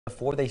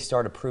before they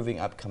start approving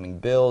upcoming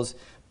bills,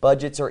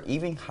 budgets, or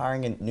even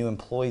hiring new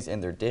employees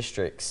in their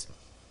districts.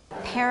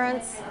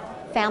 Parents,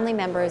 family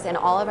members in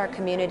all of our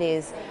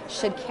communities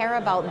should care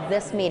about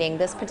this meeting,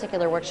 this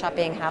particular workshop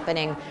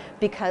happening,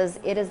 because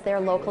it is their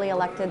locally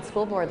elected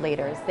school board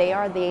leaders. They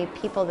are the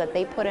people that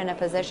they put in a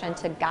position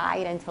to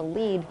guide and to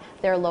lead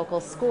their local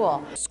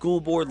school.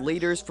 School board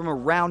leaders from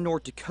around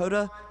North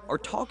Dakota are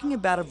talking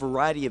about a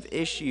variety of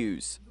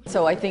issues.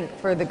 So I think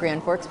for the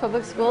Grand Forks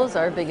Public Schools,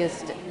 our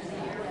biggest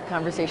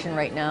conversation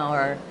right now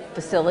are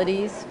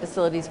facilities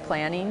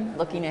planning,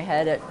 looking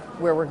ahead at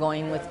where we're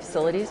going with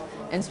facilities,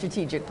 and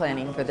strategic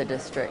planning for the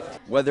district.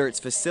 Whether it's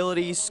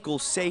facilities, school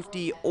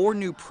safety, or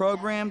new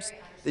programs,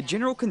 the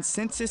general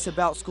consensus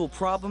about school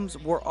problems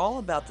were all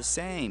about the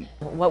same.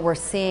 What we're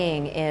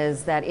seeing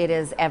is that it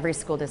is every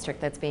school district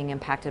that's being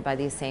impacted by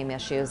these same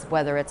issues,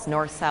 whether it's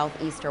north,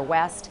 south, east, or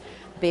west,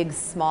 big,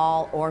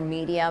 small, or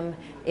medium.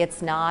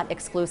 It's not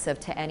exclusive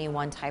to any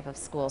one type of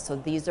school. So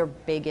these are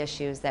big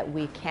issues that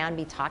we can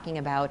be talking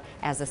about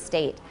as a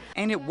state.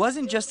 And it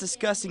wasn't just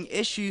discussing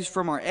issues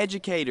from our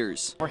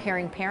educators. We're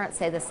hearing parents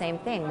say the same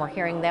thing. We're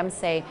hearing them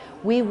say,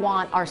 we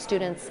want our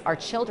students, our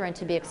children,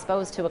 to be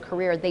exposed to a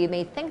career. They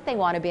may think they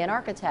want to be an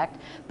architect,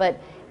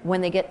 but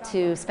when they get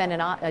to spend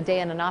a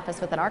day in an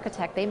office with an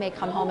architect, they may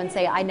come home and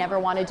say, I never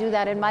want to do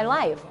that in my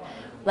life.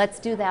 Let's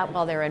do that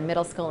while they're in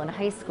middle school and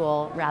high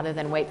school rather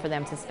than wait for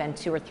them to spend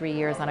 2 or 3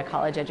 years on a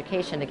college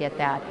education to get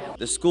that.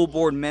 The school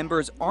board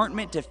members aren't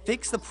meant to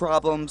fix the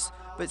problems,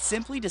 but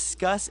simply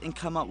discuss and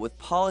come up with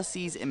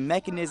policies and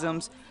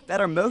mechanisms that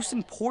are most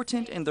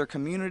important in their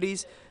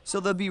communities so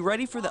they'll be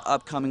ready for the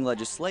upcoming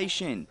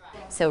legislation.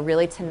 So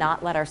really to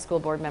not let our school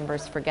board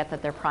members forget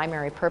that their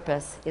primary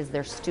purpose is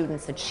their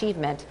students'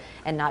 achievement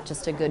and not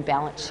just a good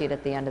balance sheet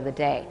at the end of the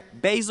day.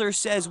 Baszler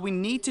says we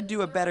need to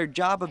do a better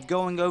job of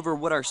going over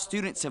what our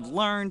students have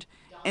learned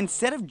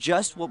instead of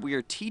just what we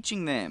are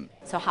teaching them.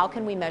 So how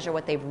can we measure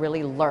what they've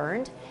really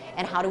learned,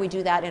 and how do we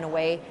do that in a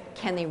way,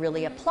 can they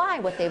really apply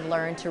what they've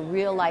learned to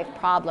real life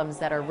problems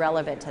that are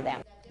relevant to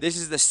them? This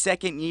is the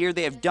second year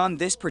they have done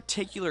this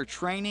particular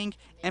training,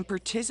 and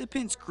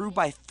participants grew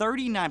by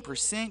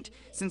 39%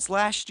 since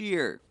last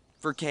year.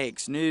 For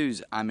KX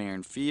News, I'm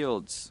Aaron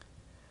Fields.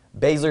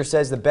 Baszler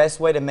says the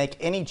best way to make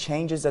any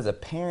changes as a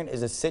parent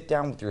is to sit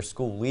down with your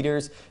school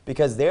leaders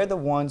because they're the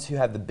ones who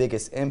have the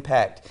biggest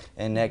impact.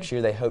 And next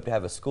year they hope to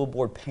have a school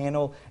board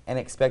panel and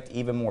expect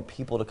even more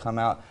people to come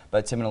out.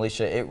 But Tim and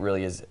Alicia, it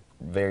really is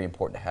very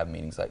important to have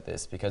meetings like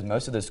this because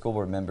most of the school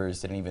board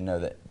members didn't even know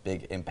that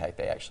big impact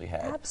they actually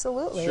had.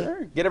 Absolutely.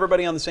 Sure. Get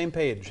everybody on the same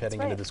page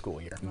heading into the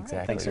school year.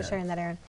 Exactly. Thanks for sharing that, Aaron.